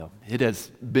It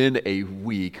has been a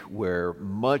week where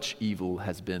much evil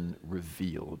has been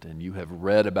revealed, and you have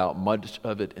read about much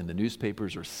of it in the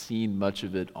newspapers or seen much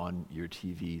of it on your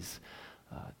TVs.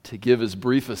 To give as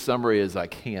brief a summary as I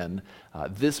can,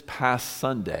 this past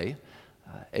Sunday,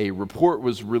 a report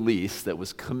was released that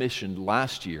was commissioned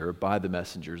last year by the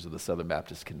messengers of the Southern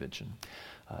Baptist Convention,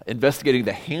 investigating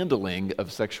the handling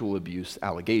of sexual abuse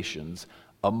allegations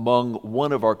among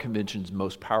one of our convention's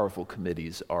most powerful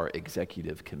committees, our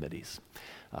executive committees.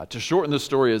 To shorten the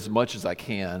story as much as I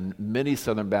can, many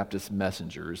Southern Baptist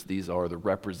messengers, these are the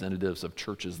representatives of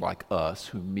churches like us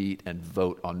who meet and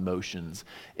vote on motions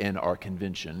in our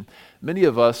convention, many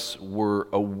of us were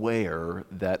aware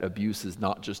that abuse is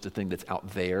not just a thing that's out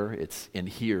there, it's in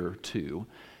here too.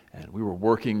 And we were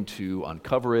working to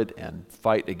uncover it and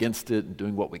fight against it and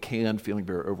doing what we can, feeling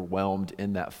very overwhelmed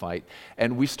in that fight.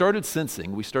 And we started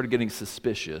getting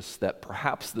suspicious that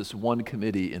perhaps this one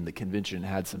committee in the convention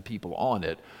had some people on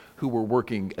it who were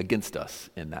working against us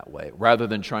in that way. Rather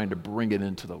than trying to bring it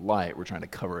into the light, we're trying to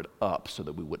cover it up so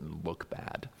that we wouldn't look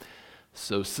bad.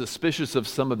 So suspicious of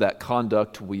some of that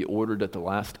conduct, we ordered at the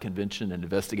last convention an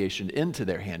investigation into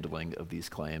their handling of these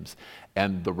claims.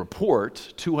 And the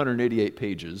report, 288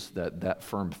 pages that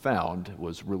firm found,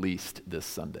 was released this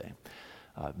Sunday.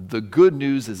 The good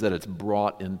news is that it's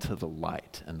brought into the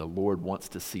light, and the Lord wants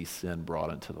to see sin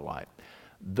brought into the light.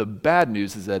 The bad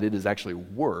news is that it is actually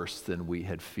worse than we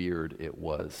had feared it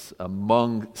was.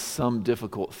 Among some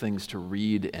difficult things to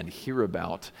read and hear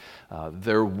about,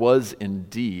 there was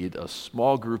indeed a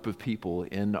small group of people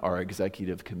in our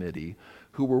executive committee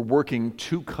who were working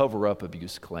to cover up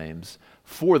abuse claims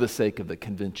for the sake of the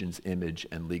convention's image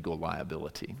and legal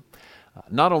liability.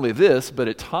 Not only this, but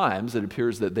at times it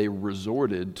appears that they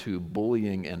resorted to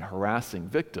bullying and harassing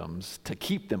victims to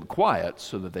keep them quiet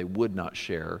so that they would not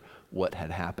share what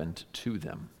had happened to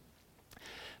them.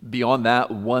 Beyond that,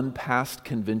 one past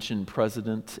convention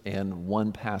president and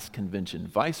one past convention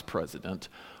vice president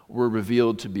were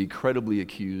revealed to be credibly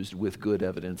accused with good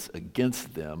evidence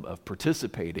against them of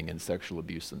participating in sexual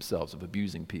abuse themselves, of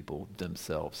abusing people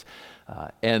themselves.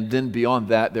 And then beyond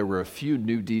that, there were a few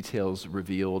new details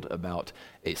revealed about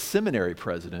a seminary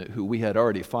president who we had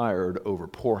already fired over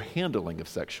poor handling of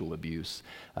sexual abuse.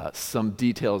 Some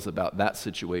details about that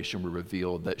situation were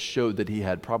revealed that showed that he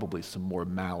had probably some more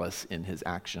malice in his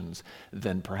actions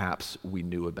than perhaps we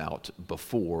knew about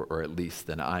before, or at least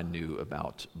than I knew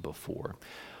about before.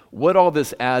 What all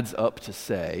this adds up to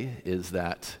say is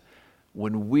that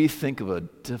when we think of a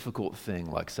difficult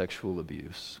thing like sexual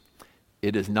abuse,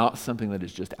 it is not something that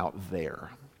is just out there.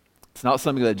 It's not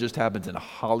something that just happens in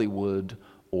Hollywood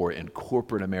or in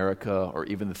corporate America or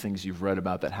even the things you've read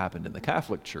about that happened in the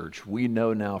Catholic Church. We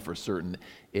know now for certain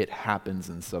it happens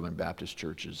in Southern Baptist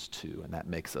churches too, and that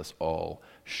makes us all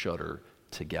shudder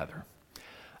together.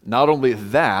 Not only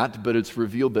that, but it's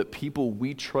revealed that people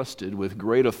we trusted with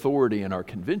great authority in our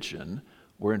convention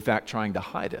were in fact trying to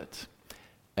hide it.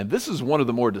 And this is one of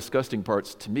the more disgusting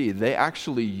parts to me. They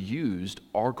actually used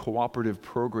our cooperative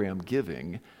program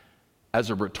giving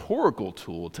as a rhetorical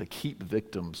tool to keep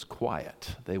victims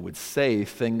quiet. They would say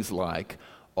things like,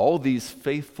 all these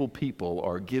faithful people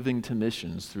are giving to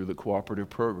missions through the cooperative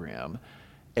program,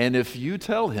 and if you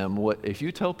tell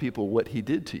people what he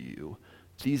did to you,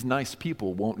 these nice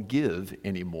people won't give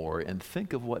anymore, and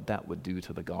think of what that would do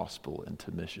to the gospel and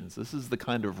to missions. This is the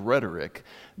kind of rhetoric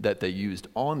that they used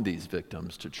on these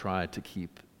victims to try to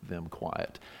keep them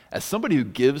quiet. As somebody who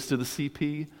gives to the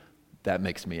CP, that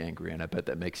makes me angry, and I bet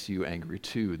that makes you angry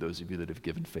too, those of you that have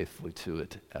given faithfully to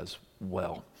it as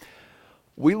well.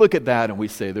 We look at that and we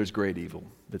say there's great evil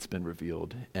that's been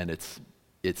revealed, and it's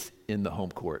in the home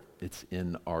court. It's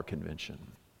in our convention.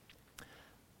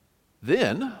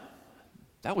 Then,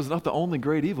 that was not the only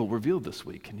great evil revealed this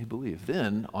week, can you believe?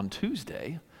 Then, on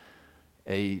Tuesday,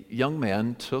 a young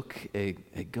man took a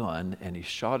gun and he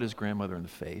shot his grandmother in the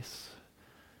face,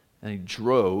 and he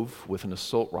drove with an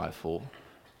assault rifle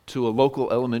to a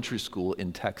local elementary school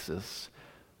in Texas,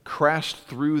 crashed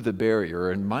through the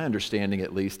barrier, and my understanding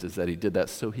at least is that he did that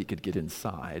so he could get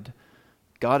inside,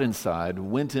 got inside,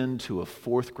 went into a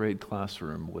fourth grade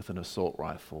classroom with an assault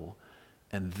rifle,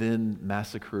 and then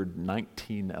massacred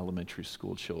 19 elementary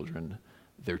school children,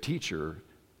 their teacher,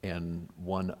 and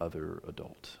one other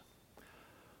adult.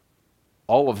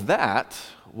 All of that,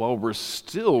 while we're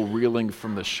still reeling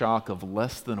from the shock of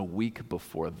less than a week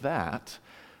before that,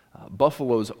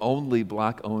 Buffalo's only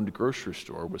black-owned grocery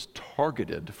store was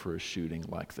targeted for a shooting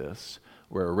like this,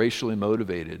 where a racially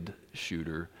motivated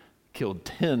shooter killed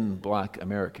 10 black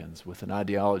Americans with an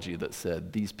ideology that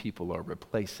said, these people are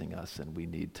replacing us and we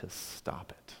need to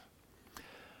stop it.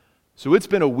 So it's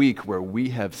been a week where we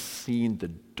have seen the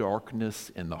darkness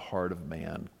in the heart of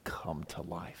man come to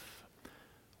life.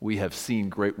 We have seen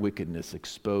great wickedness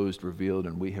exposed, revealed,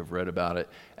 and we have read about it.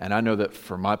 And I know that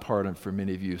for my part and for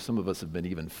many of you, some of us have been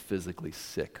even physically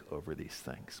sick over these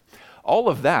things. All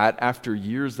of that after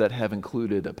years that have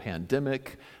included a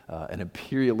pandemic, an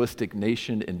imperialistic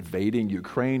nation invading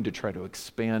Ukraine to try to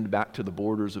expand back to the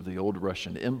borders of the old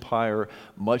Russian Empire,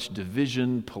 much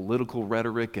division, political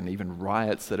rhetoric, and even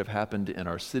riots that have happened in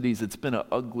our cities. It's been an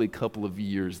ugly couple of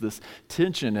years. This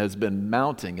tension has been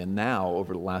mounting, and now,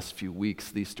 over the last few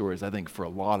weeks, these stories, I think, for a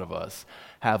lot of us,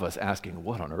 have us asking,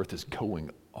 what on earth is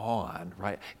going on,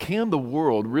 right? Can the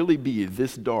world really be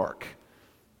this dark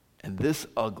and this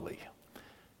ugly?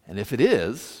 And if it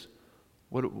is,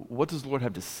 what does the Lord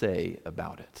have to say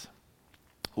about it?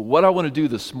 What I want to do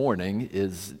this morning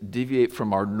is deviate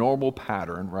from our normal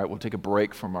pattern, right? We'll take a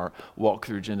break from our walk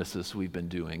through Genesis we've been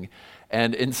doing,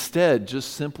 and instead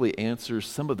just simply answer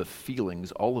some of the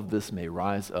feelings all of this may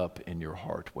rise up in your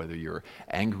heart, whether you're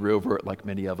angry over it like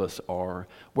many of us are,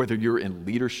 whether you're in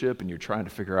leadership and you're trying to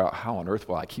figure out how on earth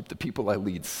will I keep the people I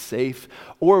lead safe,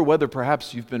 or whether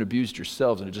perhaps you've been abused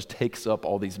yourselves and it just takes up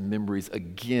all these memories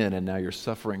again and now you're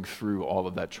suffering through all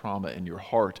of that trauma in your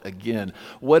heart again.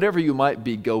 Whatever you might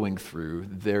be going through,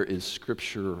 there is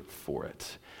scripture for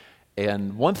it.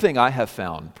 And one thing I have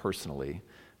found personally,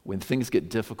 when things get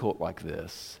difficult like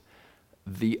this,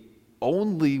 the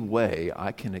only way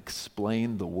I can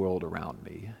explain the world around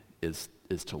me is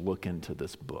to look into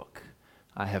this book.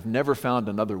 I have never found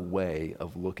another way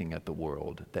of looking at the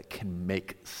world that can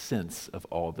make sense of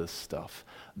all this stuff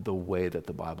the way that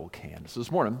the Bible can. So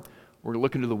this morning, we're going to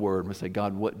look into the Word and we're going to say,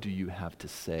 God, what do you have to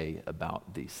say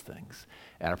about these things?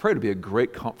 And I pray to be a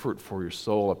great comfort for your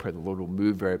soul. I pray the Lord will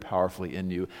move very powerfully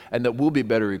in you and that we'll be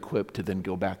better equipped to then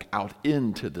go back out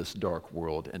into this dark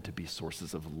world and to be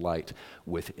sources of light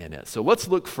within it. So let's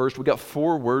look first. We got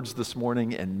 4 words this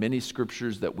morning and many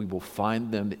scriptures that we will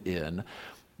find them in.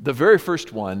 The very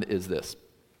first one is this.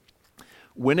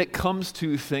 When it comes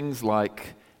to things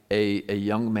like a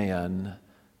young man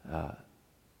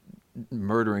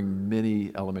murdering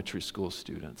many elementary school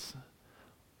students,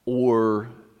 or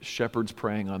shepherds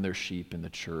preying on their sheep in the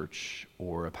church,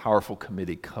 or a powerful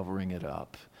committee covering it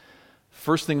up,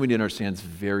 first thing we need to understand is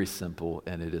very simple,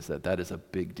 and it is that is a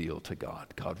big deal to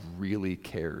God. God really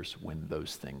cares when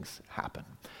those things happen.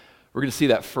 We're going to see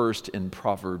that first in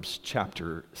Proverbs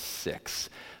chapter 6.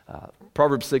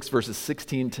 Proverbs 6, verses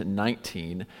 16 to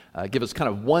 19, give us kind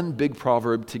of one big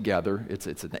proverb together. It's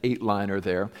an 8-liner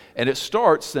there. And it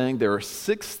starts saying there are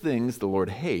 6 things the Lord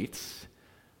hates,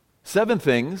 7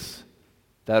 things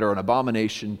that are an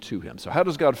abomination to him. So how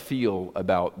does God feel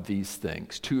about these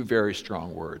things? 2 very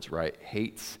strong words, right?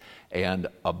 Hates and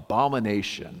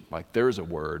abomination. Like there's a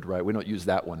word, right? We don't use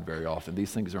that one very often.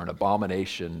 These things are an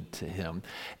abomination to him.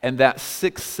 And that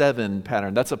 6-7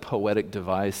 pattern, that's a poetic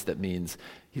device that means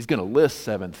he's going to list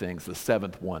 7 things. The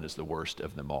 7th one is the worst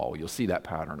of them all. You'll see that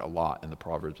pattern a lot in the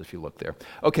Proverbs if you look there.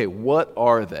 Okay, what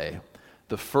are they?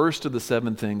 The first of the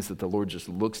 7 things that the Lord just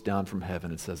looks down from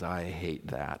heaven and says, I hate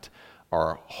that,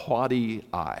 are haughty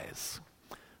eyes.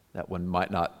 That one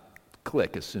might not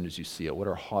click as soon as you see it. What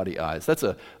are haughty eyes? That's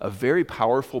a very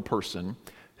powerful person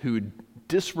who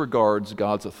disregards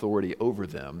God's authority over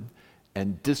them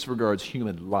and disregards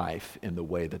human life in the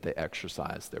way that they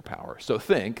exercise their power. So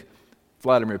think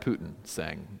Vladimir Putin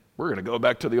saying, we're going to go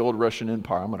back to the old Russian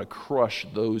Empire. I'm going to crush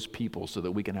those people so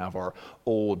that we can have our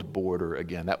old border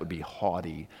again. That would be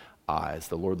haughty eyes.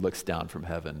 The Lord looks down from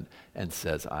heaven and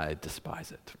says, I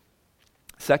despise it.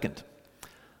 Second,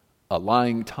 a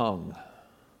lying tongue.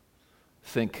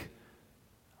 Think,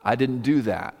 I didn't do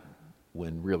that,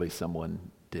 when really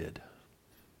someone did.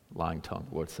 Lying tongue.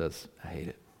 The Lord says, I hate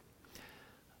it.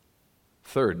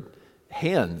 Third,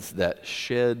 hands that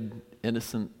shed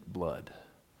innocent blood.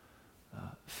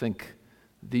 Think,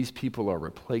 these people are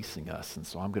replacing us, and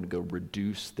so I'm going to go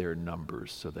reduce their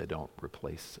numbers so they don't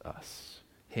replace us.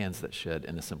 Hands that shed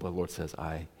innocent blood. The Lord says,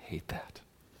 I hate that.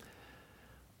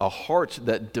 A heart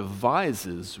that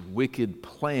devises wicked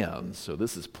plans. So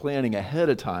this is planning ahead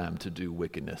of time to do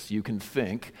wickedness. You can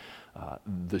think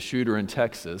the shooter in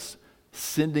Texas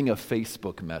sending a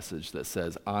Facebook message that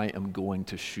says, I am going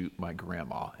to shoot my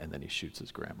grandma, and then he shoots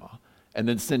his grandma. And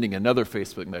then sending another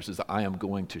Facebook message, I am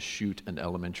going to shoot an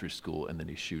elementary school, and then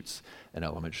he shoots an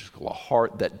elementary school. A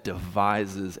heart that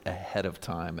devises ahead of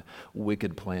time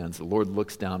wicked plans. The Lord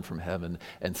looks down from heaven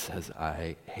and says,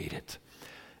 I hate it.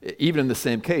 Even in the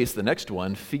same case, the next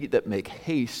one, feet that make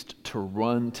haste to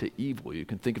run to evil. You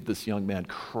can think of this young man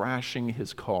crashing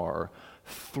his car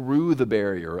through the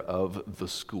barrier of the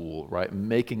school, right?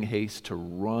 Making haste to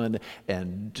run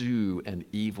and do an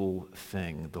evil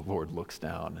thing. The Lord looks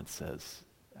down and says,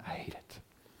 I hate it.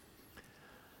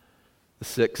 The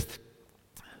sixth,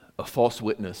 a false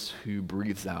witness who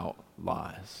breathes out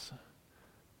lies.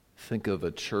 Think of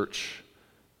a church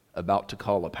about to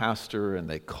call a pastor, and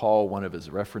they call one of his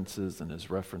references, and his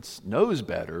reference knows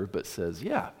better, but says,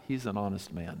 yeah, he's an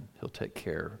honest man. He'll take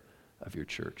care of your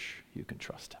church. You can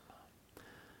trust him.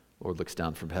 Lord looks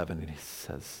down from heaven, and he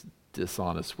says,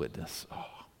 dishonest witness.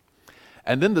 Oh.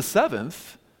 And then the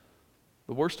seventh,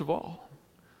 the worst of all,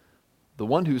 the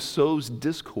one who sows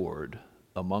discord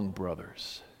among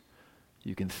brothers.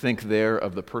 You can think there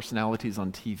of the personalities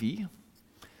on TV,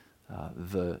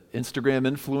 the Instagram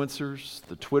influencers,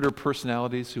 the Twitter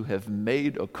personalities who have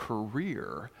made a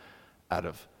career out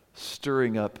of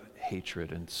stirring up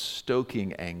hatred and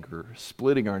stoking anger,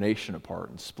 splitting our nation apart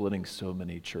and splitting so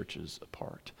many churches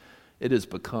apart. It has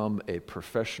become a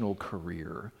professional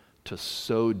career to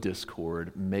sow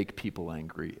discord, make people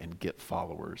angry, and get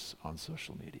followers on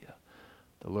social media.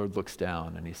 The Lord looks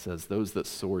down and he says, those that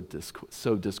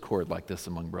sow discord like this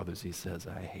among brothers, he says,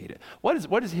 I hate it. Why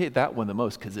does he hate that one the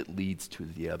most? Because it leads to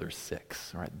the other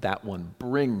six, right? That one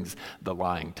brings the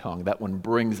lying tongue. That one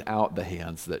brings out the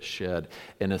hands that shed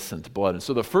innocent blood. And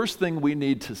so the first thing we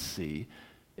need to see,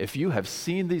 if you have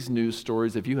seen these news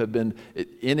stories, if you have been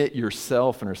in it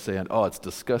yourself and are saying, oh, it's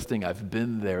disgusting, I've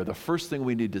been there, the first thing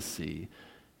we need to see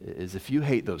is if you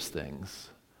hate those things,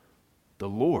 the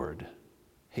Lord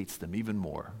hates them even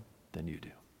more than you do.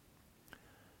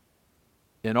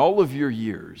 In all of your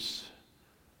years,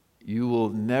 you will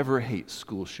never hate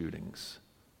school shootings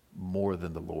more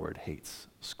than the Lord hates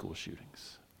school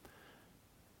shootings.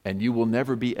 And you will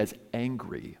never be as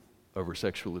angry over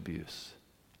sexual abuse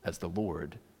as the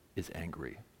Lord is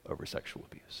angry over sexual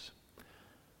abuse.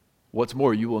 What's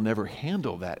more, you will never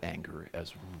handle that anger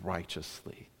as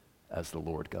righteously as the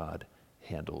Lord God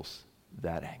handles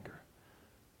that anger.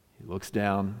 He looks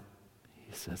down,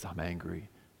 he says, I'm angry,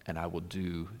 and I will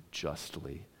do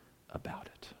justly about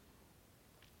it.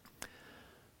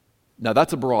 Now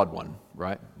that's a broad one,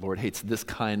 right? Lord hates this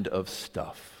kind of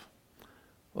stuff.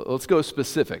 Well, let's go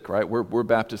specific, right? We're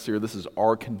Baptists here. This is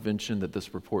our convention that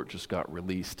this report just got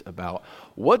released about.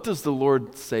 What does the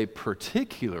Lord say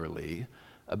particularly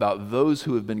about those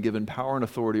who have been given power and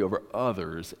authority over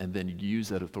others and then use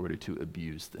that authority to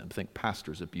abuse them? Think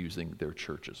pastors abusing their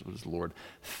churches. What does the Lord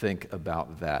think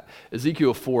about that?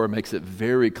 Ezekiel 4 makes it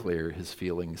very clear his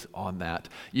feelings on that.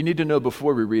 You need to know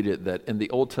before we read it that in the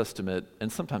Old Testament, and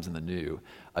sometimes in the New,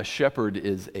 a shepherd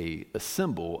is a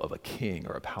symbol of a king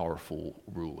or a powerful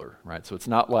ruler, right? So it's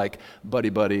not like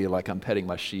buddy-buddy, like I'm petting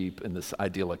my sheep in this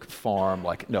idyllic farm.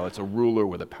 Like, no, it's a ruler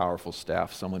with a powerful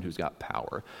staff, someone who's got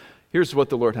power. Here's what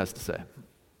the Lord has to say.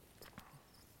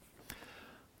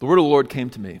 The word of the Lord came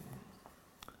to me,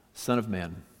 Son of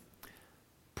man,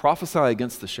 prophesy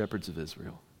against the shepherds of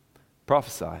Israel.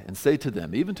 Prophesy and say to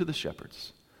them, even to the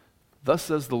shepherds, thus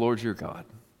says the Lord your God.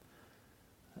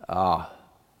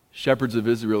 Shepherds of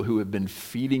Israel who have been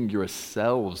feeding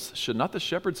yourselves, should not the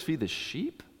shepherds feed the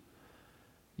sheep?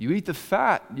 You eat the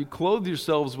fat, you clothe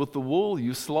yourselves with the wool,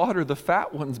 you slaughter the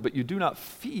fat ones, but you do not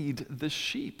feed the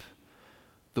sheep.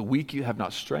 The weak you have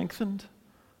not strengthened,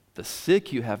 the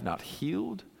sick you have not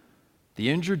healed, the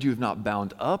injured you have not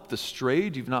bound up, the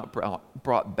strayed you have not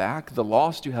brought back, the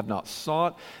lost you have not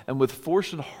sought, and with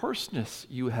force and harshness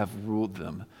you have ruled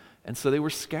them. And so they were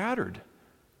scattered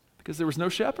because there was no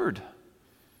shepherd.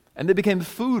 And they became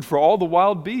food for all the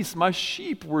wild beasts. My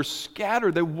sheep were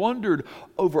scattered. They wandered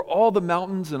over all the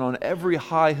mountains and on every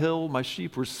high hill. My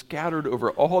sheep were scattered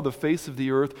over all the face of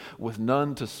the earth with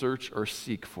none to search or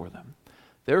seek for them.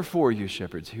 Therefore, you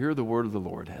shepherds, hear the word of the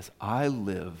Lord. As I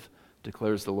live,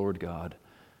 declares the Lord God,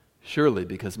 surely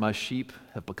because my sheep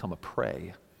have become a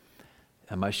prey,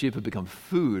 and my sheep have become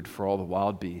food for all the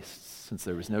wild beasts, since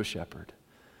there was no shepherd.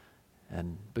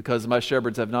 And because my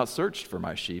shepherds have not searched for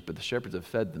my sheep, but the shepherds have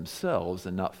fed themselves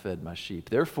and not fed my sheep.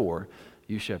 Therefore,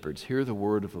 you shepherds, hear the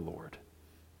word of the Lord.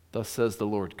 Thus says the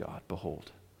Lord God,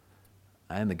 behold,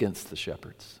 I am against the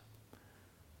shepherds,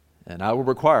 and I will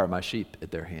require my sheep at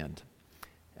their hand,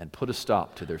 and put a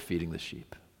stop to their feeding the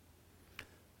sheep.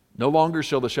 No longer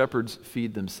shall the shepherds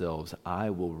feed themselves. I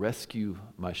will rescue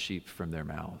my sheep from their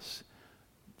mouths,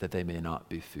 that they may not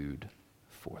be food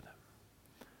for them.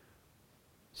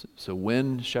 So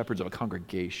when shepherds of a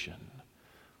congregation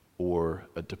or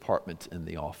a department in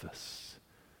the office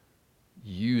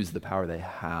use the power they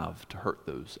have to hurt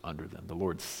those under them, the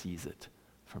Lord sees it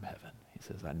from heaven. He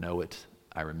says, I know it,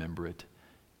 I remember it,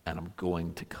 and I'm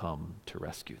going to come to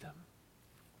rescue them.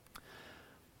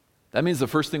 That means the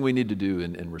first thing we need to do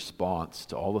in response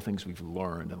to all the things we've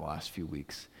learned in the last few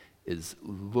weeks is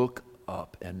look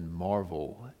up and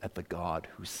marvel at the God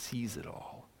who sees it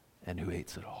all and who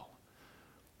hates it all.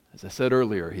 As I said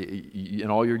earlier, in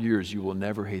all your years, you will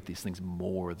never hate these things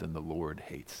more than the Lord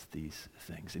hates these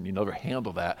things. And you never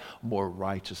handle that more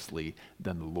righteously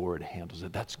than the Lord handles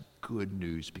it. That's good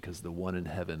news, because the one in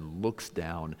heaven looks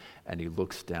down, and he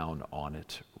looks down on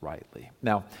it rightly.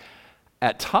 Now,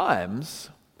 at times,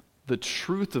 the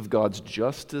truth of God's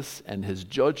justice and his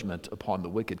judgment upon the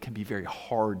wicked can be very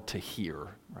hard to hear,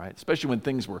 right? Especially when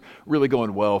things were really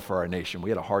going well for our nation. We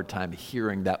had a hard time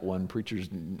hearing that one. Preachers,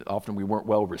 often we weren't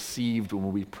well received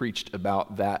when we preached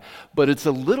about that. But it's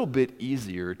a little bit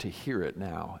easier to hear it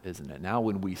now, isn't it? Now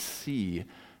when we see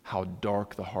how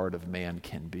dark the heart of man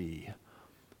can be,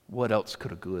 what else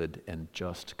could a good and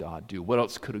just God do? What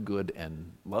else could a good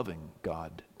and loving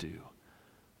God do?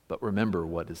 But remember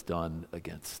what is done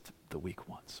against the weak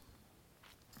ones.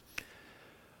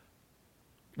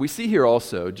 We see here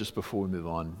also, just before we move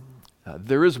on,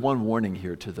 there is one warning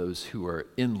here to those who are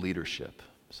in leadership.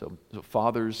 So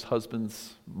fathers,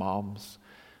 husbands, moms,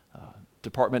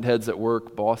 department heads at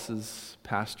work, bosses,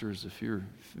 pastors,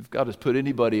 if God has put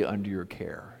anybody under your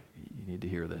care, you need to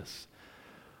hear this.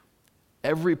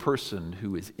 Every person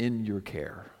who is in your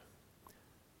care,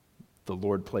 the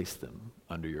Lord placed them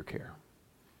under your care.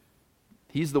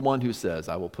 He's the one who says,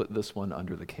 I will put this one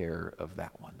under the care of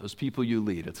that one. Those people you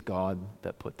lead, it's God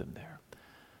that put them there.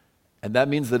 And that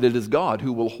means that it is God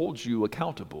who will hold you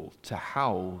accountable to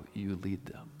how you lead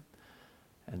them.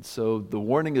 And so the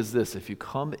warning is this: if you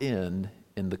come in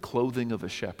the clothing of a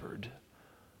shepherd,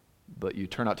 but you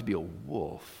turn out to be a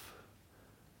wolf,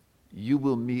 you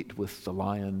will meet with the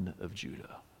Lion of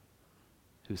Judah,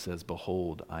 who says,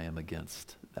 behold, I am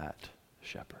against that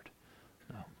shepherd.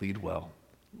 Now, lead well.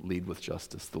 Lead with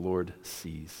justice. The Lord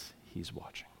sees. He's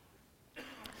watching.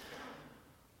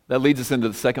 That leads us into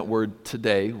the second word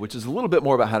today, which is a little bit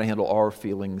more about how to handle our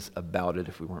feelings about it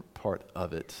if we weren't part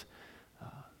of it.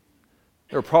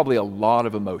 There are probably a lot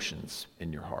of emotions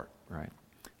in your heart, right?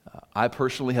 I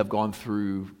personally have gone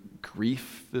through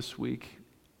grief this week,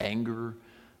 anger,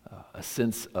 a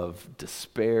sense of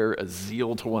despair, a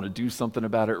zeal to want to do something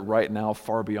about it right now,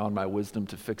 far beyond my wisdom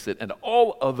to fix it, and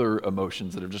all other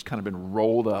emotions that have just kind of been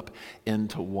rolled up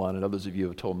into one. And others of you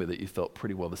have told me that you felt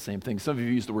pretty well the same thing. Some of you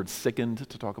use the word sickened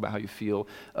to talk about how you feel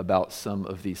about some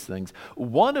of these things.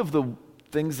 One of the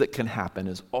things that can happen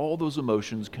is all those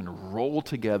emotions can roll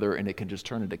together, and it can just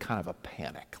turn into kind of a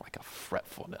panic, like a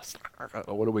fretfulness.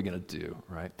 What are we going to do,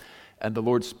 right? And the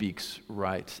Lord speaks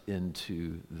right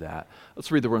into that.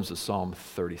 Let's read the words of Psalm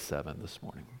 37 this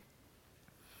morning.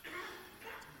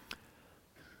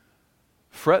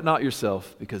 Fret not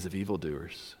yourself because of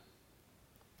evildoers.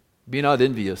 Be not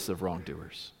envious of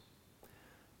wrongdoers,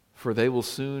 for they will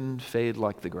soon fade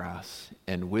like the grass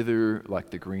and wither like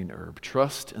the green herb.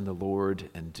 Trust in the Lord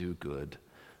and do good.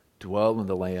 Dwell in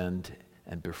the land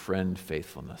and befriend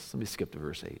faithfulness. Let me skip to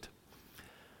verse 8.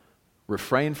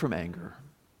 Refrain from anger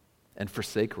and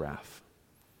forsake wrath.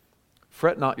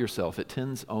 Fret not yourself, it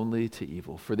tends only to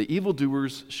evil. For the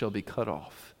evildoers shall be cut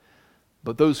off,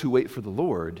 but those who wait for the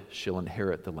Lord shall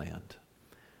inherit the land.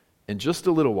 In just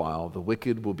a little while the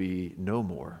wicked will be no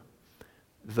more.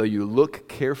 Though you look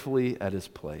carefully at his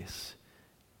place,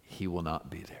 he will not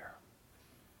be there.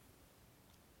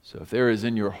 So if there is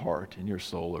in your heart, in your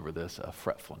soul over this, a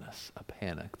fretfulness, a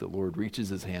panic, the Lord reaches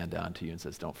his hand down to you and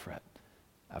says, don't fret,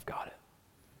 I've got it.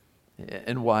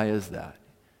 And why is that?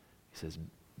 He says,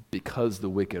 because the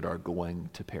wicked are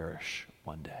going to perish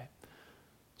one day.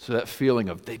 So that feeling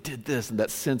of they did this and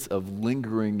that sense of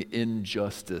lingering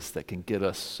injustice that can get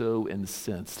us so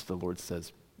incensed, the Lord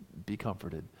says, be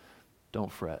comforted.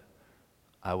 Don't fret.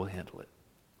 I will handle it.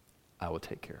 I will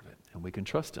take care of it. And we can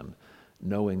trust him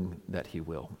knowing that he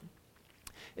will.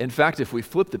 In fact, if we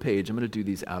flip the page, I'm going to do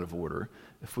these out of order.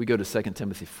 If we go to 2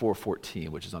 Timothy 4:14,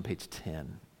 which is on page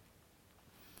 10,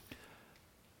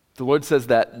 the Lord says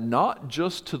that not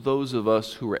just to those of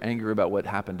us who are angry about what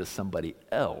happened to somebody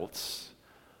else,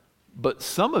 but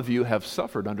some of you have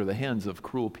suffered under the hands of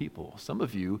cruel people. Some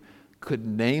of you could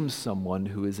name someone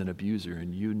who is an abuser,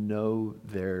 and you know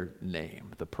their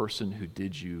name, the person who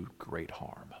did you great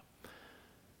harm.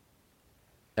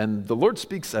 And the Lord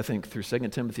speaks, I think, through 2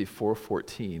 Timothy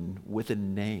 4:14 with a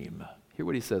name. Hear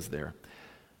what he says there.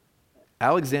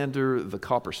 Alexander the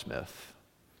coppersmith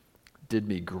did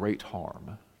me great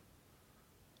harm.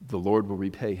 The Lord will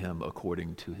repay him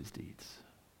according to his deeds.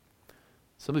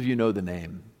 Some of you know the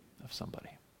name of somebody,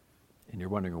 and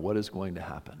you're wondering what is going to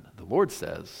happen. The Lord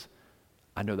says,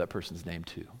 I know that person's name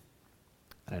too,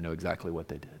 and I know exactly what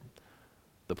they did.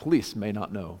 The police may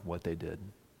not know what they did,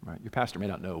 right? Your pastor may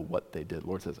not know what they did. The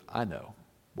Lord says, I know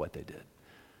what they did.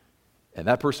 And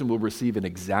that person will receive an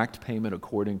exact payment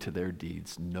according to their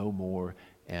deeds, no more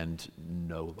and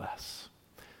no less.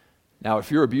 Now, if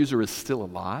your abuser is still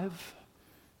alive,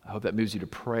 I hope that moves you to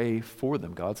pray for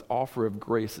them. God's offer of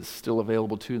grace is still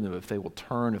available to them if they will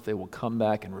turn, if they will come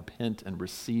back and repent and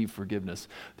receive forgiveness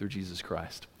through Jesus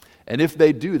Christ. And if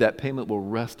they do, that payment will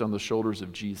rest on the shoulders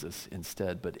of Jesus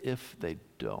instead. But if they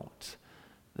don't,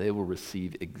 they will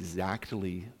receive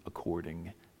exactly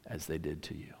according as they did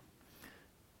to you.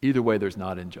 Either way, there's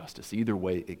not injustice. Either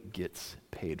way, it gets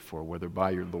paid for, whether by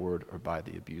your Lord or by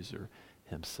the abuser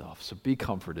himself. So be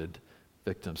comforted,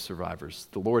 victims, survivors.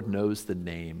 The Lord knows the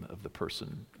name of the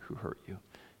person who hurt you,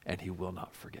 and he will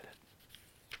not forget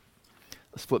it.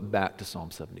 Let's flip back to Psalm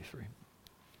 73.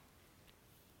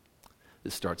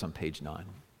 This starts on page 9.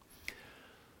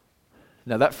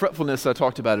 Now, that fretfulness I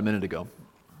talked about a minute ago,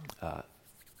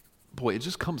 it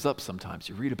just comes up sometimes.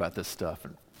 You read about this stuff,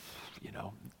 and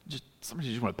sometimes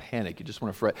you just want to panic. You just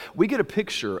want to fret. We get a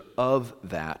picture of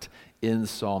that in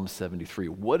Psalm 73.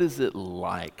 What is it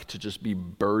like to just be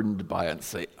burdened by it and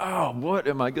say, oh, what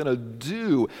am I going to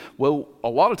do? Well, a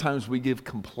lot of times we give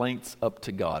complaints up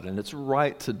to God, and it's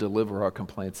right to deliver our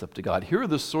complaints up to God. Here are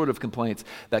the sort of complaints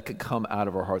that could come out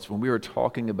of our hearts when we are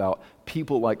talking about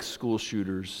people like school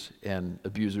shooters and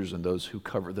abusers and those who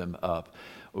cover them up.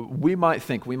 We might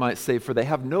say, for they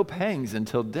have no pangs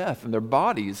until death, and their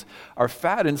bodies are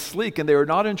fat and sleek, and they are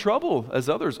not in trouble, as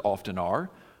others often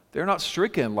are. They're not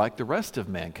stricken like the rest of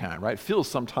mankind, right? It feels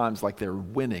sometimes like they're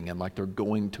winning and like they're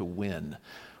going to win.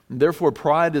 And therefore,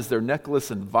 pride is their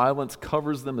necklace, and violence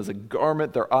covers them as a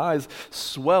garment. Their eyes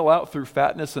swell out through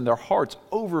fatness, and their hearts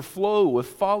overflow with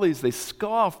follies. They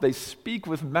scoff, they speak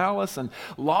with malice, and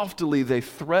loftily they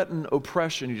threaten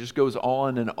oppression. He just goes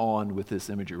on and on with this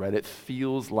imagery, right? It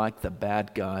feels like the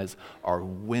bad guys are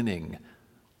winning.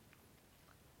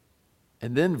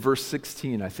 And then verse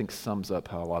 16, I think, sums up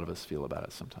how a lot of us feel about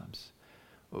it sometimes.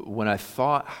 When I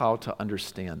thought how to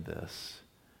understand this,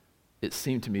 it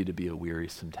seemed to me to be a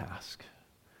wearisome task.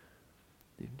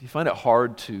 Do you find it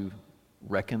hard to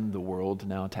reckon the world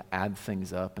now, to add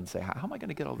things up and say, how am I going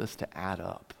to get all this to add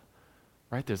up?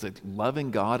 Right? There's a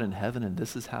loving God in heaven, and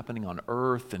this is happening on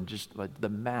earth, and just like the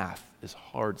math is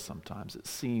hard sometimes. It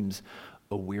seems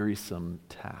a wearisome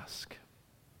task.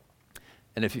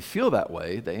 And if you feel that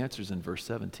way, the answer is in verse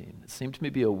 17. It seemed to me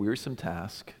to be a wearisome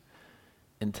task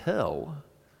until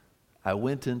I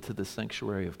went into the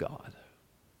sanctuary of God.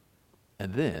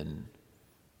 And then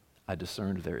I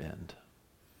discerned their end.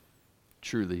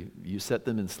 Truly, you set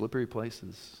them in slippery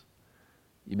places.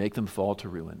 You make them fall to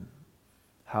ruin.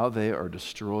 How they are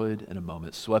destroyed in a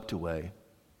moment, swept away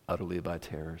utterly by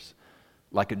terrors.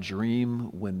 Like a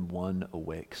dream when one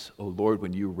awakes. O Lord,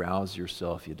 when you rouse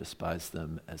yourself, you despise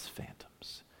them as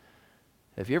phantoms.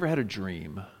 Have you ever had a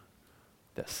dream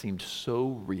that seemed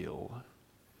so real,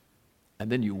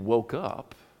 and then you woke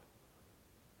up,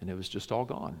 and it was just all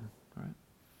gone, right?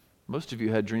 Most of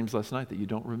you had dreams last night that you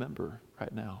don't remember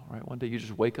right now, right? One day you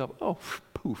just wake up, oh,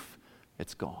 poof,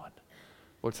 it's gone.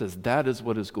 Lord says that is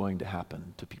what is going to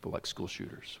happen to people like school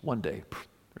shooters. One day,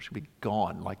 they're going to be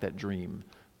gone like that dream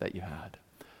that you had.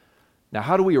 Now,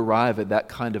 how do we arrive at that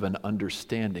kind of an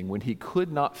understanding? When he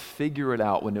could not figure it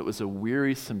out, when it was a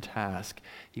wearisome task,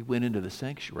 he went into the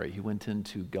sanctuary. He went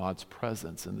into God's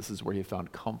presence, and this is where he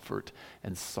found comfort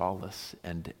and solace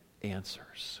and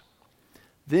answers.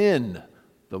 Then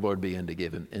the Lord began to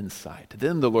give him insight.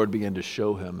 Then the Lord began to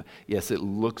show him, yes, it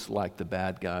looks like the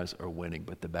bad guys are winning,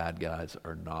 but the bad guys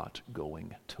are not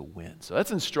going to win. So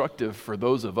that's instructive for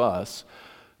those of us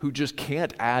who just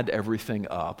can't add everything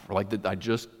up, like that I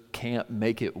just can't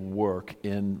make it work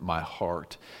in my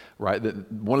heart, right?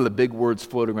 One of the big words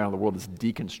floating around the world is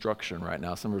deconstruction right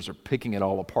now. Some of us are picking it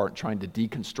all apart, trying to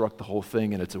deconstruct the whole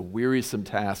thing, and it's a wearisome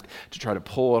task to try to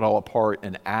pull it all apart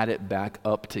and add it back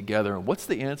up together. And what's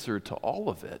the answer to all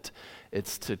of it?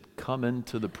 It's to come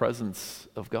into the presence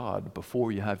of God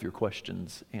before you have your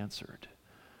questions answered.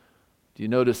 Do you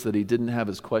notice that he didn't have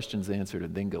his questions answered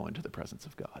and then go into the presence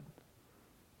of God?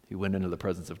 He went into the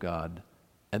presence of God,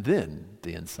 and then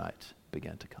the insight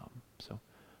began to come. So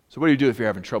what do you do if you're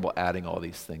having trouble adding all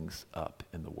these things up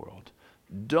in the world?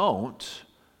 Don't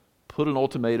put an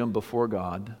ultimatum before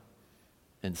God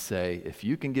and say, if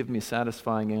you can give me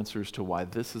satisfying answers to why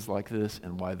this is like this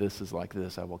and why this is like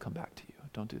this, I will come back to you.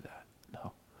 Don't do that.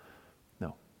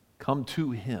 No. Come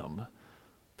to him,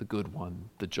 the good one,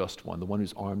 the just one, the one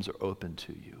whose arms are open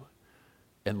to you.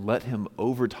 And let him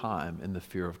over time in the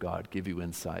fear of God give you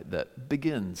insight that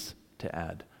begins to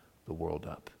add the world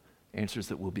up. Answers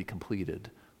that will be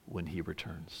completed when he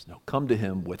returns. No, come to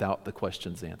him without the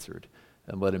questions answered,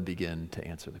 and let him begin to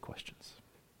answer the questions.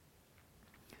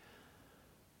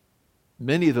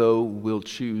 Many, though, will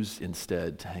choose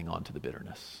instead to hang on to the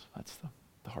bitterness. That's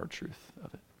the hard truth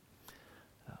of it.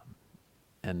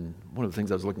 And one of the things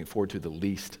I was looking forward to the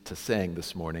least to saying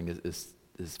this morning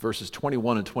is verses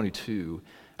 21 and 22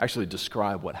 actually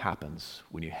describe what happens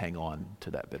when you hang on to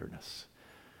that bitterness.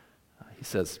 He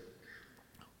says,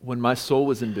 "When my soul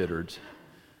was embittered,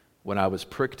 when I was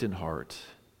pricked in heart,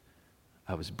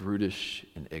 I was brutish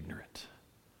and ignorant.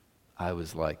 I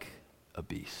was like a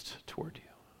beast toward you."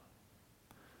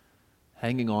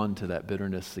 Hanging on to that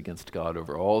bitterness against God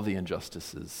over all the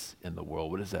injustices in the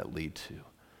world, what does that lead to?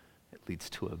 It leads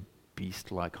to a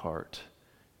beast-like heart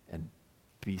and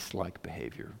beast-like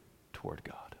behavior toward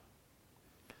God.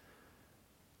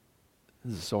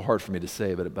 This is so hard for me to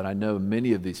say, but I know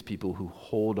many of these people who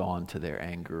hold on to their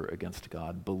anger against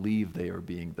God believe they are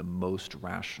being the most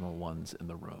rational ones in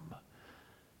the room.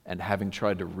 And having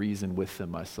tried to reason with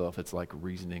them myself, it's like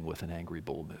reasoning with an angry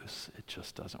bull moose. It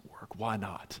just doesn't work. Why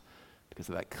not? Because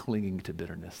of that clinging to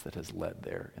bitterness that has led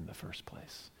there in the first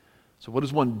place. So what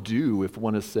does one do if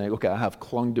one is saying, okay, I have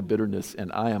clung to bitterness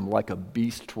and I am like a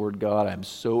beast toward God. I am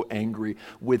so angry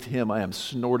with him. I am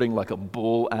snorting like a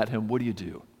bull at him. What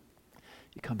do?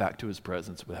 You come back to his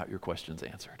presence without your questions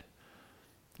answered.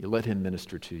 You let him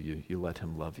minister to you. You let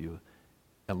him love you.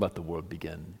 And let the world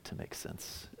begin to make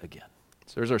sense again.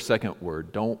 So there's our second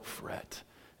word. Don't fret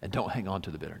and don't hang on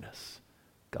to the bitterness.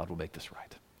 God will make this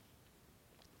right.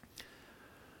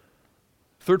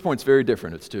 Third point's very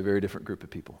different. It's to a very different group of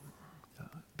people.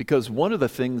 Because one of the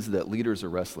things that leaders are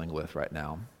wrestling with right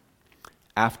now,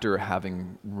 after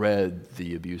having read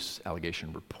the abuse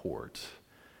allegation report,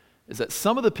 is that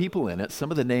some of the people in it, some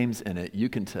of the names in it, you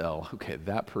can tell, okay,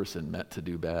 that person meant to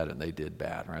do bad and they did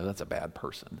bad, right? That's a bad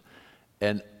person.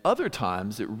 And other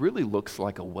times, it really looks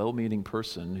like a well-meaning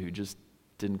person who just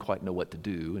didn't quite know what to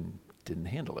do and didn't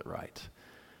handle it right.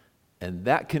 And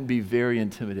that can be very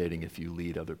intimidating if you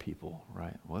lead other people,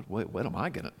 right? What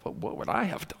would I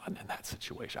have done in that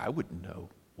situation? I wouldn't know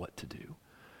what to do.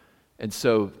 And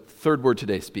so, third word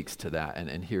today speaks to that,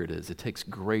 and here it is. It takes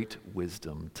great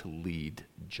wisdom to lead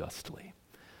justly.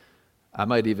 I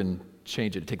might even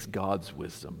change it. It takes God's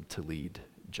wisdom to lead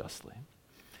justly.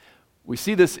 We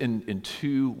see this in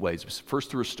two ways. First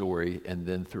through a story, and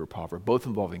then through a proverb, both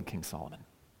involving King Solomon.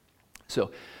 So,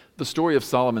 the story of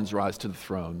Solomon's rise to the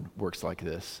throne works like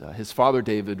this. His father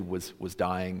David was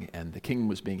dying, and the kingdom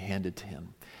was being handed to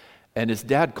him. And his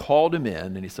dad called him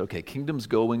in, and he said, okay, kingdom's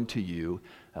going to you.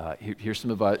 Here's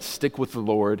some advice. Stick with the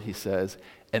Lord, he says.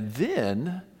 And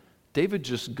then David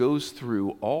just goes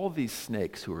through all these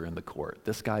snakes who are in the court.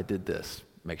 This guy did this,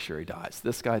 make sure he dies.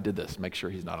 This guy did this, make sure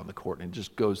he's not on the court. And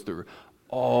just goes through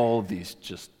all these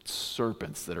just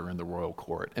serpents that are in the royal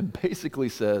court. And basically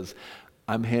says,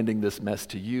 I'm handing this mess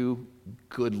to you.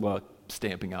 Good luck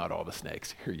stamping out all the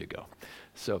snakes. Here you go.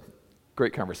 So,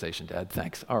 great conversation, Dad.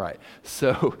 Thanks. All right.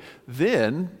 So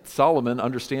then Solomon,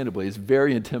 understandably, is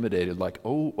very intimidated. Like,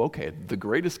 oh, okay, the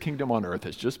greatest kingdom on earth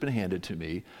has just been handed to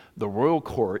me. The royal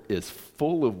court is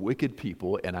full of wicked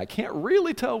people, and I can't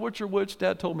really tell which are which.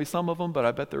 Dad told me some of them, but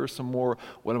I bet there are some more.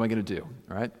 What am I going to do?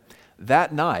 All right.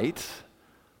 That night,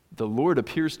 the Lord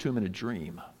appears to him in a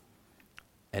dream,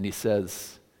 and he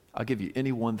says, I'll give you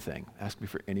any one thing. Ask me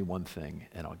for any one thing,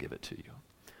 and I'll give it to you.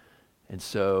 And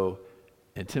so,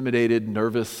 intimidated,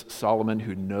 nervous Solomon,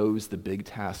 who knows the big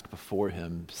task before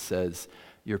him, says,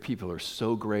 your people are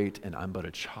so great, and I'm but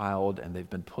a child, and they've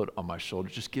been put on my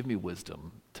shoulders. Just give me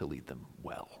wisdom to lead them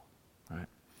well. Right?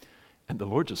 And the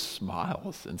Lord just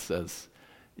smiles and says,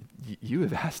 you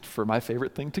have asked for my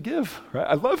favorite thing to give, right?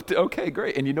 I love to, okay,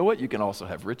 great. And you know what? You can also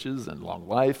have riches and long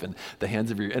life and the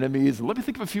hands of your enemies. And let me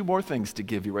think of a few more things to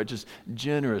give you, right? Just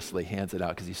generously hands it out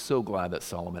because he's so glad that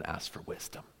Solomon asked for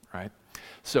wisdom, right?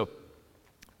 So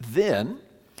then,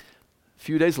 a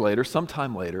few days later,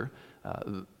 sometime later,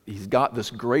 he's got this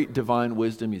great divine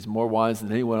wisdom. He's more wise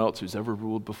than anyone else who's ever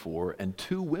ruled before. And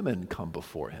two women come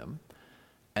before him.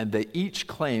 And they each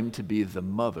claim to be the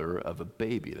mother of a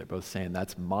baby. They're both saying,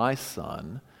 that's my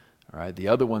son. All right, the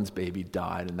other one's baby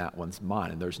died, and that one's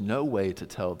mine. And there's no way to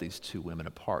tell these two women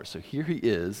apart. So here he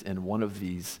is in one of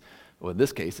these, well, in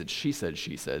this case, it's she said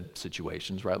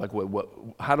situations, right? Like,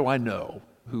 how do I know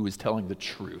who is telling the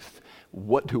truth?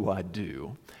 What do I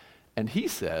do? And he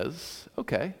says,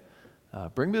 okay,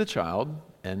 bring me the child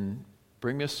and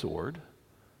bring me a sword,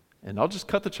 And I'll just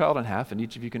cut the child in half, and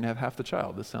each of you can have half the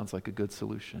child. This sounds like a good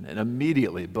solution. And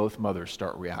immediately, both mothers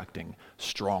start reacting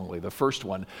strongly. The first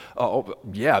one, oh,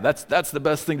 yeah, that's the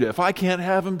best thing to do. If I can't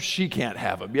have him, she can't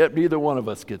have him. Yet neither one of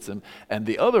us gets him. And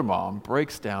the other mom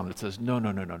breaks down and says, no,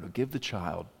 give the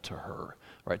child to her.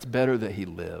 Right? It's better that he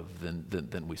live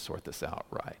than we sort this out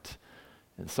right.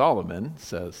 And Solomon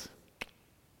says,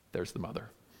 there's the mother.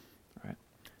 Right?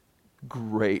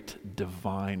 Great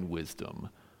divine wisdom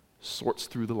sorts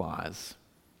through the lies,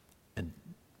 and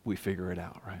we figure it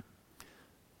out, right?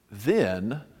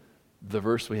 Then the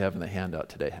verse we have in the handout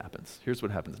today happens. Here's what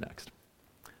happens next.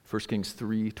 1 Kings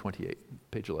 3:28,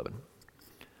 page 11.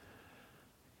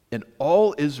 And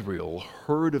all Israel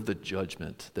heard of the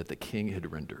judgment that the king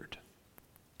had rendered,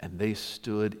 and they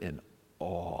stood in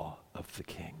awe of the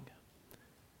king,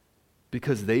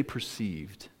 because they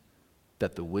perceived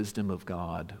that the wisdom of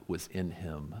God was in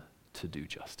him to do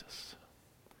justice.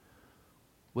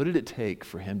 What did it take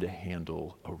for him to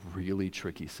handle a really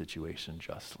tricky situation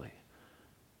justly?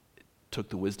 It took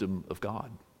the wisdom of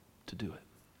God to do it.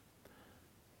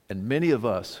 And many of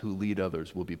us who lead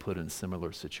others will be put in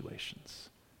similar situations.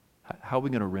 How are we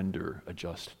going to render a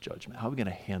just judgment? How are we going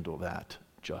to handle that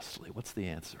justly? What's the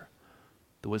answer?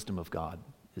 The wisdom of God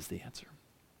is the answer.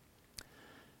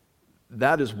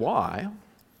 That is why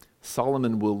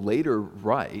Solomon will later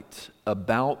write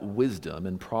about wisdom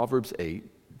in Proverbs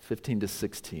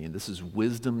 8:15-16. This is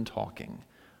wisdom talking.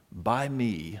 By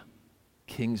me,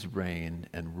 kings reign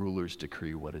and rulers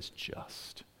decree what is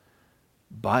just.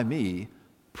 By me,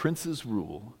 princes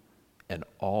rule and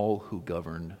all who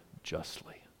govern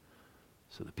justly.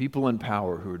 So the people in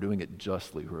power who are doing it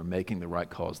justly, who are making the right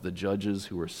calls, the judges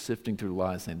who are sifting through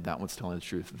lies saying that one's telling the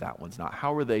truth, that one's not.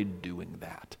 How are they doing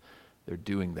that? They're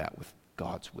doing that with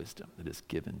God's wisdom that is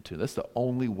given to them. That's the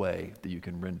only way that you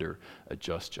can render a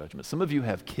just judgment. Some of you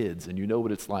have kids, and you know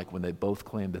what it's like when they both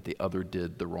claim that the other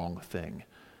did the wrong thing.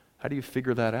 How do you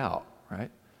figure that out,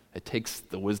 right? It takes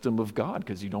the wisdom of God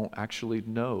because you don't actually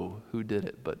know who did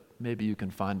it, but maybe you can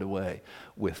find a way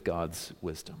with God's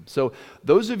wisdom. So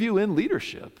those of you in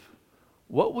leadership,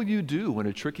 what will you do when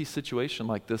a tricky situation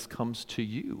like this comes to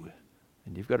you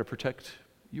and you've got to protect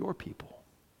your people?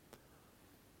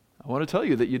 I want to tell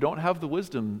you that you don't have the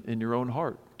wisdom in your own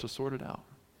heart to sort it out.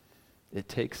 It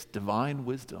takes divine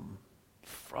wisdom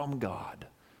from God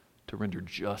to render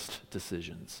just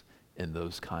decisions in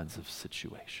those kinds of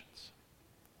situations.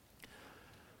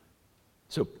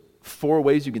 So 4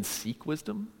 ways you can seek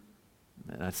wisdom.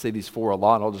 And I say these 4 a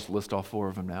lot. I'll just list all 4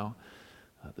 of them now.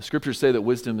 The scriptures say that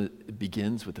wisdom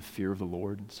begins with the fear of the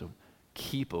Lord. So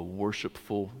keep a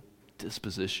worshipful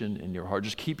disposition in your heart.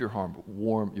 Just keep your heart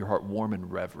warm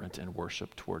and reverent in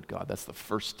worship toward God. That's the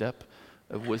first step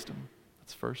of wisdom.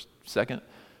 That's first. Second,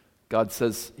 God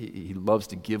says he loves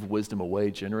to give wisdom away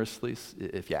generously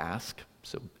if you ask.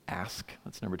 So ask.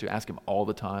 That's number 2. Ask him all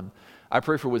the time. I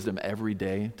pray for wisdom every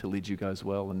day to lead you guys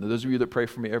well. And those of you that pray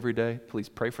for me every day, please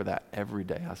pray for that every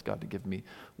day. Ask God to give me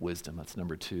wisdom. That's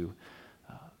number 2.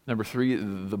 Number 3,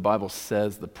 the Bible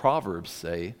says, the Proverbs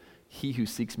say, he who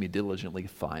seeks me diligently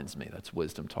finds me. That's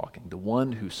wisdom talking. The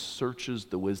one who searches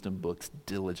the wisdom books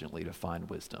diligently to find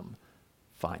wisdom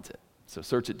finds it. So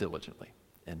search it diligently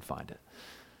and find it.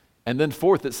 And then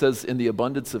 4th, it says, in the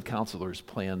abundance of counselors,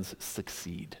 plans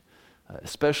succeed.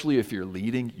 Especially if you're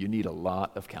leading, you need a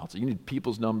lot of counsel. You need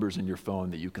people's numbers in your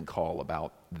phone that you can call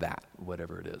about that,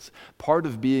 whatever it is. Part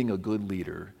of being a good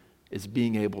leader is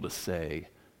being able to say,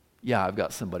 yeah, I've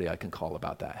got somebody I can call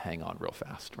about that. Hang on real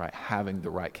fast, right? Having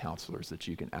the right counselors that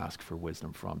you can ask for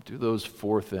wisdom from. Do those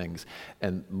 4 things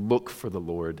and look for the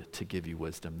Lord to give you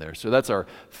wisdom there. So that's our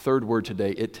 3rd word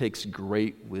today. It takes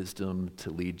great wisdom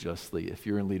to lead justly. If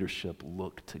you're in leadership,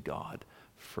 look to God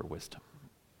for wisdom.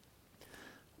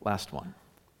 Last one.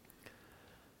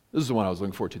 This is the one I was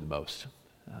looking forward to the most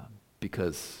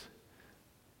because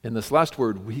in this last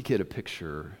word, we get a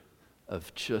picture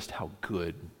of just how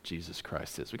good Jesus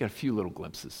Christ is. We got a few little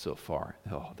glimpses so far.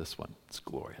 Oh, this one, it's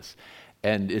glorious.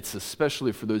 And it's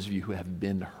especially for those of you who have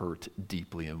been hurt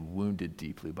deeply and wounded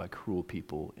deeply by cruel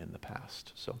people in the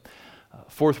past. So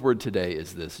 4th word today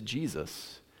is this: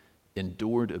 Jesus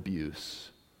endured abuse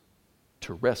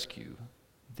to rescue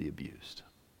the abused.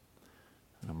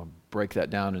 And I'm going to break that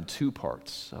down in 2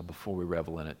 parts before we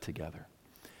revel in it together.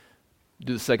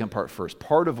 Do the second part first.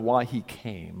 Part of why he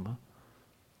came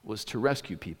was to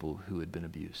rescue people who had been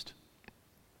abused.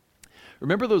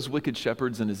 Remember those wicked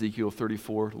shepherds in Ezekiel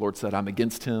 34? The Lord said, I'm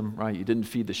against him, right? You didn't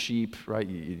feed the sheep, right?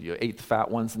 You ate the fat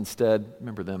ones instead.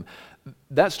 Remember them.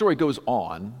 That story goes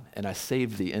on, and I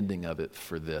saved the ending of it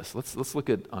for this. Let's look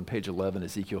at, on page 11,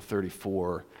 Ezekiel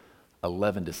 34,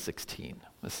 11-16.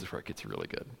 This is where it gets really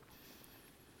good.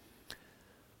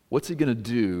 What's he going to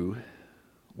do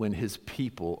when his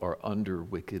people are under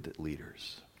wicked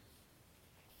leaders?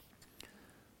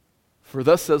 For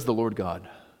thus says the Lord God,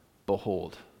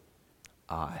 behold,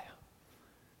 I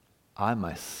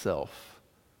myself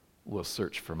will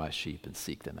search for my sheep and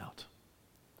seek them out.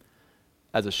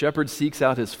 As a shepherd seeks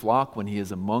out his flock when he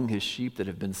is among his sheep that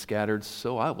have been scattered,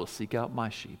 so I will seek out my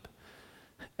sheep,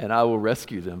 and I will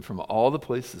rescue them from all the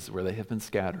places where they have been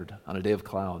scattered on a day of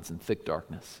clouds and thick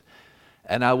darkness.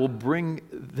 And I will bring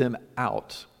them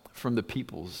out from the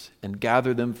peoples and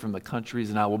gather them from the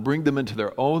countries, and I will bring them into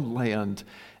their own land,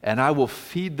 and I will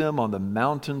feed them on the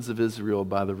mountains of Israel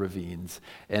by the ravines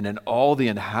and in all the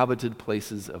inhabited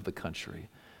places of the country.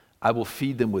 I will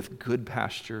feed them with good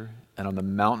pasture, and on the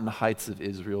mountain heights of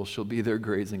Israel shall be their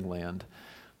grazing land.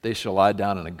 They shall lie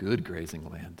down in a good grazing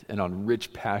land, and on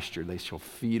rich pasture they shall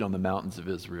feed on the mountains of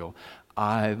Israel.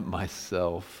 I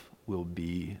myself will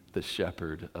be the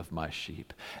shepherd of my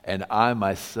sheep, and I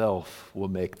myself will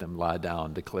make them lie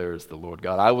down, declares the Lord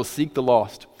God. I will seek the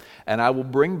lost, and I will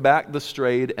bring back the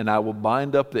strayed, and I will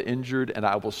bind up the injured, and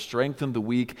I will strengthen the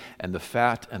weak, and the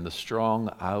fat and the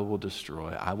strong I will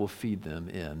destroy. I will feed them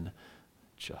in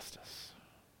justice.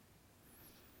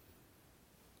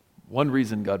 One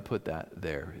reason God put that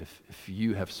there, if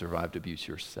you have survived abuse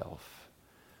yourself,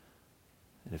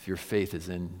 and if your faith is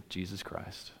in Jesus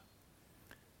Christ,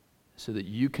 so that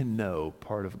you can know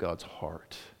part of God's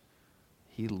heart.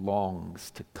 He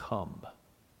longs to come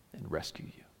and rescue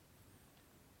you.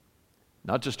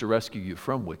 Not just to rescue you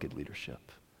from wicked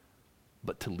leadership,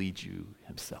 but to lead you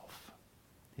himself.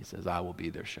 He says, I will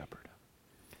be their shepherd.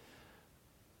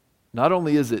 Not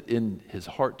only is it in his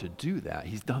heart to do that,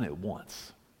 he's done it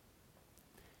once.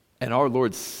 And our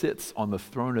Lord sits on the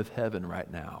throne of heaven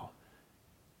right now,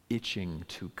 itching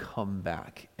to come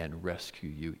back and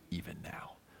rescue you even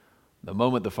now. The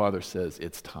moment the Father says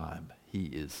it's time, he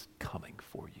is coming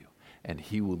for you, and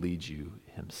he will lead you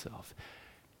himself.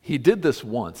 He did this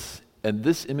once, and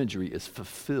this imagery is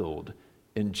fulfilled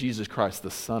in Jesus Christ, the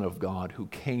Son of God, who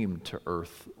came to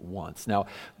earth once. Now,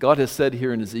 God has said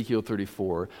here in Ezekiel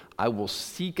 34, I will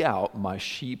seek out my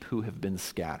sheep who have been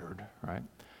scattered, right?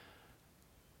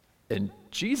 And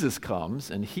Jesus comes,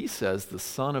 and he says the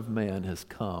Son of Man has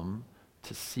come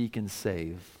to seek and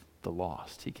save the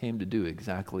lost. He came to do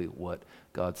exactly what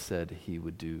God said he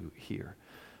would do here.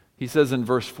 He says in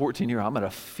verse 14 here, I'm going to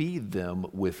feed them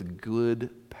with good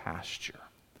pasture.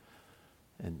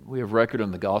 And we have record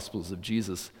in the Gospels of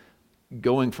Jesus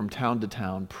going from town to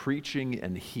town, preaching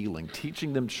and healing,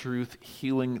 teaching them truth,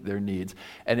 healing their needs.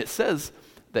 And it says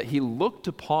that he looked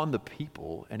upon the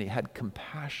people and he had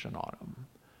compassion on them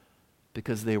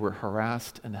because they were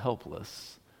harassed and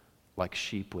helpless like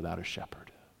sheep without a shepherd.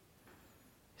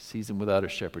 Sees him without a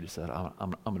shepherd, he said,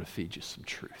 I'm going to feed you some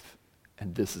truth.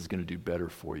 And this is going to do better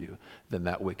for you than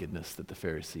that wickedness that the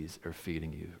Pharisees are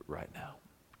feeding you right now.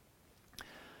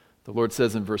 The Lord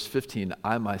says in verse 15,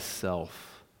 I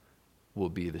myself will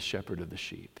be the shepherd of the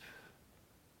sheep.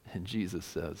 And Jesus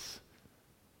says,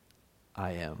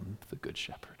 I am the good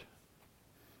shepherd.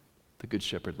 The good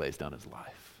shepherd lays down his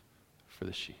life for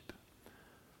the sheep.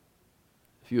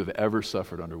 If you have ever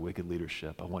suffered under wicked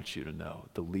leadership, I want you to know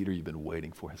the leader you've been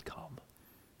waiting for has come.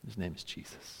 His name is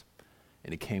Jesus.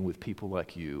 And he came with people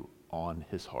like you on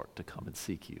his heart to come and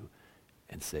seek you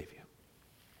and save you.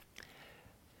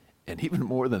 And even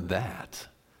more than that,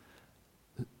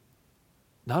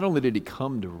 not only did he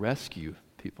come to rescue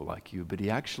people like you, but he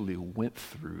actually went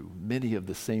through many of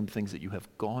the same things that you have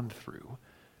gone through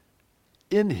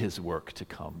in his work to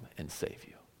come and save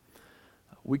you.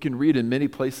 We can read in many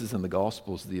places in the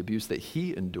Gospels the abuse that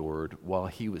he endured while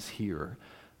he was here.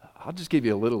 I'll just give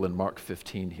you a little in Mark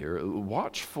 15 here.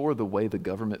 Watch for the way the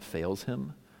government fails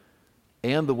him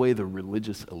and the way the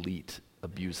religious elite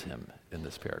abuse him in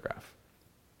this paragraph.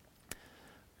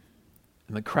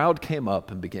 And the crowd came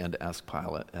up and began to ask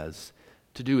Pilate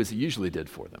to do as he usually did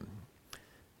for them.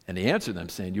 And he answered them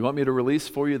saying, you want me to release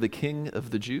for you the King of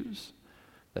the Jews?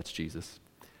 That's Jesus.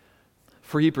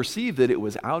 For he perceived that it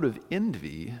was out of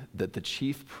envy that the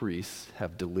chief priests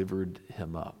have delivered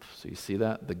him up. So you see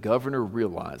that? The governor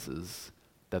realizes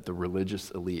that the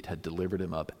religious elite had delivered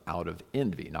him up out of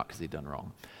envy, not because he'd done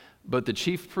wrong. But the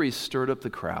chief priests stirred up the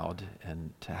crowd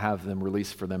and to have them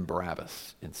release for them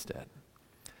Barabbas instead.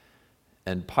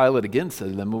 And Pilate again said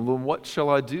to them, well, what shall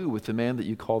I do with the man that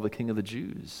you call the King of the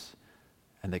Jews?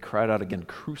 And they cried out again,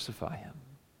 crucify him.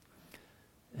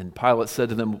 And Pilate said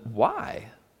to them, why?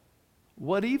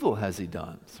 What evil has he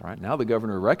done? So, right now the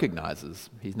governor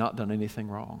recognizes he's not done anything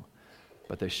wrong.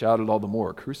 But they shouted all the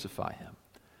more, crucify him.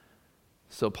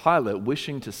 So Pilate,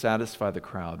 wishing to satisfy the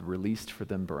crowd, released for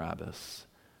them Barabbas,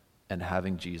 and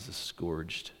having Jesus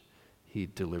scourged, he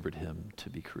delivered him to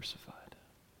be crucified.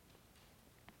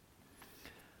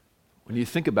 When you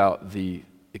think about the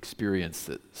experience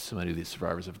that so many of these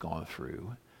survivors have gone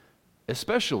through,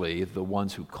 especially the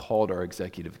ones who called our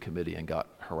executive committee and got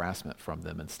harassment from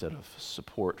them instead of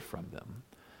support from them,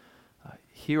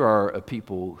 here are a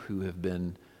people who have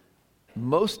been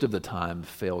most of the time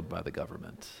failed by the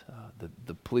government.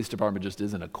 The police department just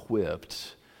isn't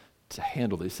equipped to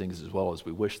handle these things as well as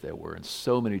we wish they were. And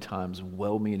so many times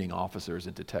well-meaning officers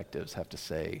and detectives have to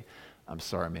say, "I'm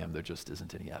sorry, ma'am, there just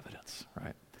isn't any evidence,"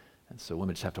 right? And so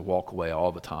women just have to walk away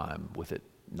all the time with it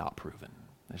not proven.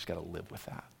 They just got to live with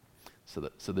that.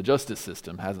 So the justice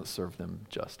system hasn't served them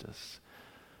justice.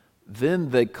 Then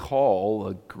they call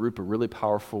a group of really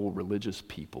powerful religious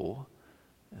people,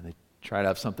 and they try to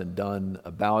have something done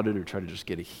about it or try to just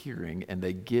get a hearing, and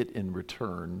they get in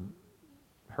return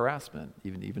harassment,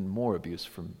 even more abuse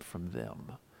from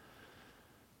them.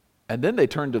 And then they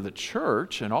turn to the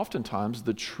church, and oftentimes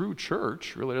the true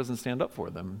church really doesn't stand up for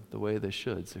them the way they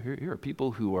should. So here are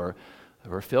people who are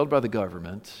failed by the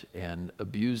government and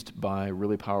abused by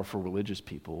really powerful religious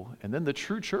people, and then the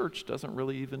true church doesn't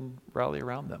really even rally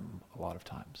around them a lot of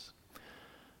times.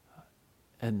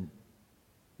 And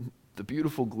the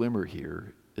beautiful glimmer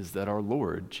here is that our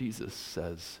Lord, Jesus,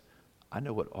 says, "I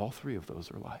know what all three of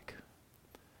those are like."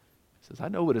 He says, "I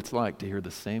know what it's like to hear the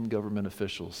same government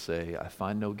officials say, 'I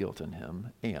find no guilt in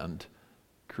him,' and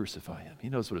crucify him." He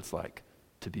knows what it's like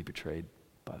to be betrayed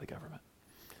by the government.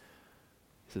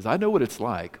 He says, "I know what it's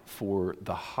like for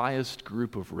the highest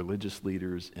group of religious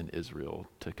leaders in Israel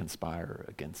to conspire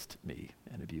against me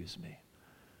and abuse me."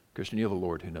 Christian, you have a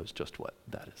Lord who knows just what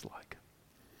that is like.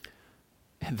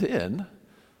 And then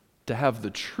to have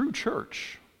the true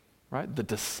church, right, the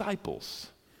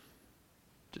disciples,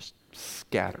 just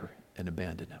scatter and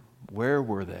abandon him. Where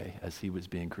were they as he was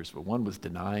being crucified? One was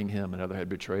denying him, another had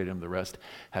betrayed him, the rest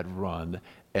had run.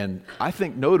 And I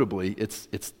think notably, it's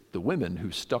the women who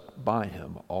stuck by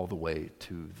him all the way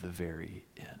to the very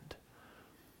end.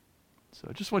 So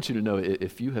I just want you to know,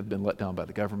 if you have been let down by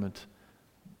the government,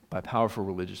 by powerful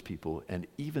religious people, and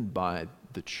even by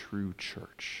the true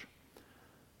church,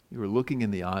 you are looking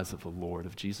in the eyes of the Lord,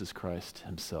 of Jesus Christ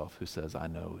himself, who says, "I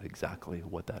know exactly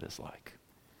what that is like.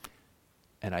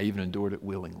 And I even endured it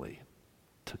willingly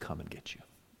to come and get you."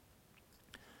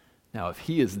 Now, if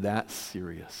he is that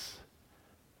serious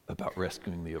about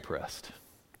rescuing the oppressed,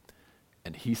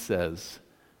 and he says,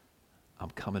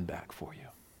 "I'm coming back for you,"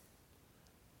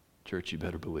 church, you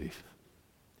better believe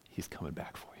he's coming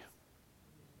back for you.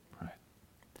 Right?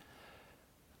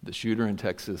 The shooter in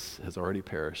Texas has already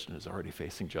perished and is already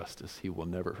facing justice. He will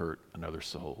never hurt another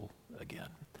soul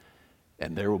again.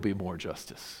 And there will be more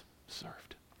justice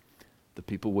served. The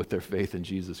people with their faith in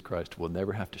Jesus Christ will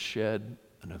never have to shed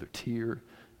another tear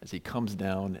as he comes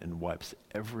down and wipes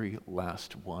every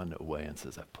last one away and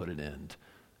says, "I've put an end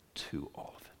to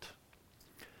all of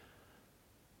it."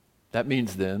 That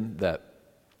means then that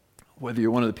whether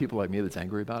you're one of the people like me that's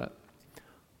angry about it,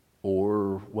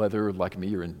 or whether, like me,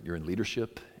 you're in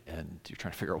leadership and you're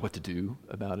trying to figure out what to do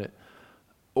about it,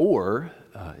 or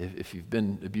if you've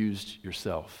been abused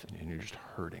yourself and you're just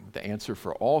hurting, the answer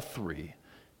for all three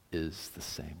is the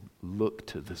same. Look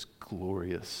to this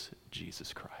glorious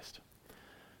Jesus Christ.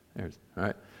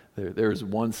 There's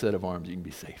one set of arms you can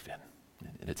be safe in,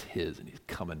 and it's his, and he's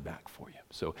coming back for you.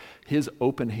 So his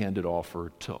open-handed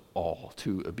offer to all,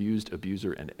 to abused,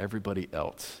 abuser, and everybody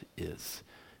else is,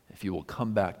 if you will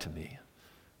come back to me,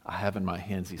 I have in my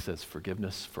hands, he says,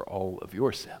 forgiveness for all of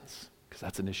your sins, because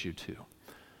that's an issue too,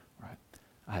 right?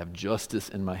 I have justice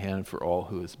in my hand for all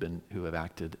who have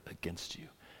acted against you,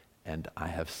 and I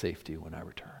have safety when I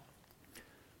return.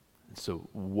 And so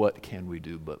what can we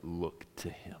do but look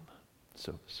to him?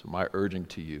 So my urging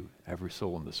to you, every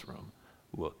soul in this room,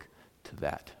 look to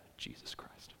that Jesus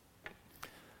Christ.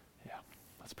 Yeah,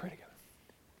 let's pray together.